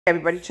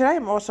Everybody, today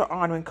I'm also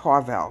honoring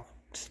Carvel,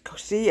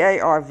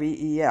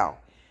 Carvel.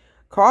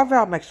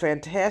 Carvel makes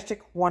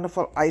fantastic,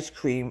 wonderful ice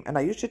cream, and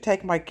I used to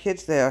take my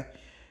kids there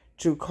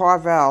to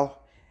Carvel,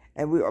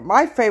 and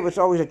my favorite was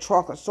always a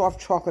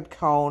soft chocolate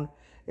cone.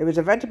 It was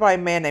invented by a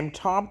man named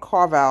Tom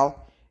Carvel,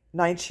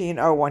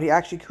 1901. He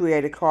actually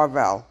created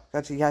Carvel.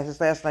 His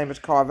last name is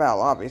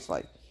Carvel,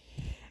 obviously.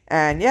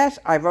 And yes,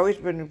 I've always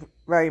been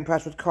very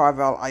impressed with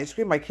Carvel ice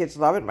cream. My kids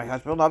love it. My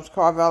husband loves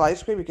Carvel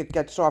ice cream. You could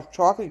get soft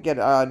chocolate. You get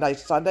a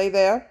nice sundae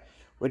there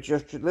with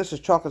just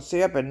delicious chocolate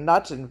syrup and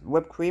nuts and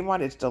whipped cream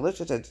on it. It's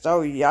delicious. It's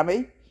so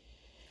yummy.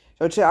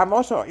 So today, I'm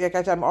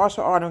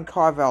also honoring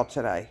Carvel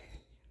today.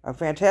 A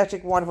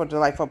fantastic, wonderful,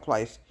 delightful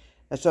place.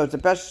 And so it's the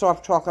best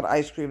soft chocolate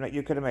ice cream that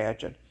you could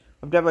imagine.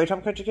 From Deborah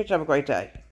Tom Country Kitchen, have a great day.